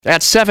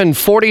At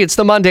 7:40, it's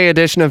the Monday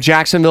edition of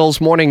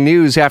Jacksonville's Morning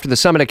News after the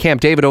summit at Camp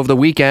David over the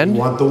weekend. We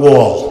want the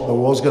wall. The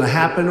wall's going to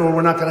happen or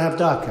we're not going to have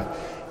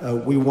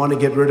DACA. We want to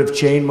get rid of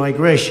chain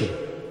migration,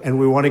 and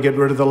we want to get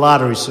rid of the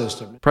lottery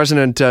system.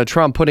 President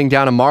Trump putting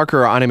down a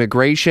marker on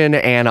immigration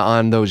and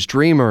on those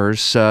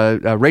dreamers.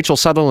 Rachel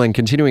Sutherland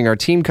continuing our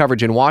team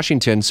coverage in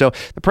Washington. So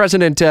the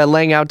president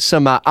laying out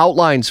some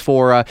outlines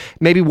for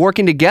maybe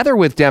working together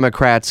with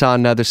Democrats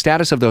on the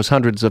status of those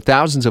hundreds of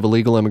thousands of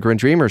illegal immigrant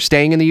dreamers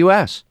staying in the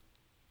U.S.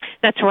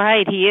 That's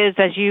right. He is,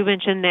 as you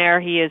mentioned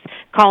there, he is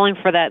calling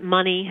for that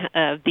money,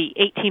 the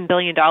 $18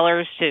 billion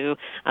to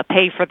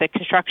pay for the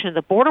construction of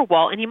the border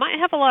wall. And he might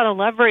have a lot of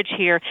leverage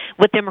here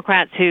with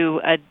Democrats who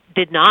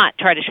did not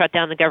try to shut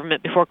down the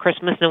government before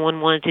Christmas. No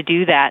one wanted to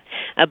do that.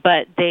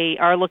 But they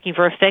are looking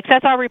for a fix,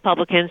 as are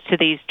Republicans, to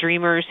these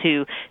dreamers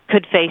who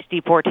could face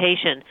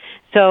deportation.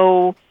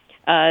 So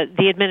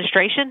the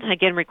administration,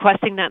 again,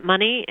 requesting that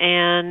money,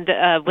 and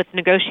with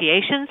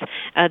negotiations,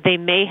 they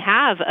may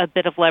have a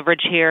bit of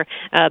leverage here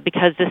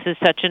because this is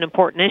such an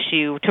important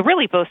issue to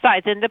really both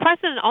sides. And the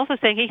president also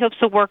saying he hopes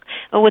to work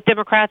with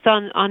Democrats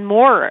on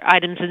more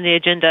items in the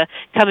agenda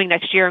coming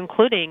next year,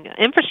 including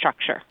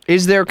infrastructure.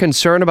 Is there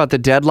concern about the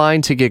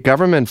deadline to get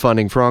government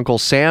funding for Uncle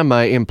Sam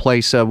in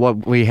place?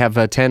 What we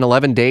have 10,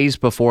 11 days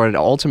before it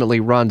ultimately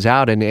runs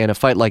out, and a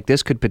fight like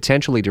this could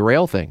potentially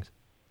derail things.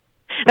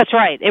 That's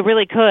right. It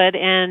really could,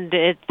 and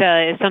it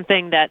is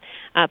something that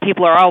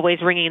people are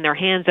always wringing their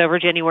hands over.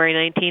 January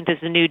 19th is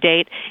the new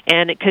date,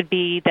 and it could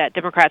be that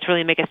Democrats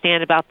really make a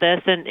stand about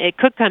this, and it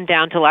could come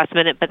down to last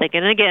minute, but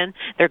again,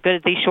 they're good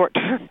at these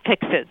short-term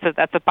fixes, so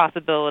that's a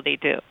possibility,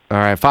 too. All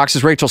right,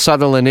 Fox's Rachel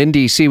Sutherland in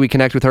D.C. We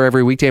connect with her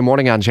every weekday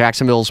morning on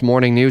Jacksonville's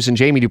Morning News, and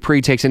Jamie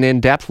Dupree takes an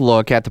in-depth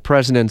look at the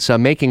president's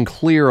making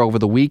clear over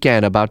the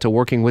weekend about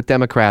working with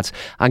Democrats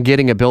on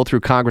getting a bill through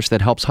Congress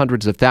that helps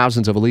hundreds of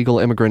thousands of illegal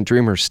immigrant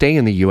dreamers stay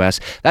in the U.S.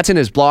 That's in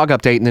his blog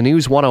update in the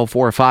News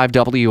 104.5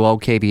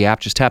 WOKB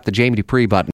app. Just tap the Jamie Dupree button.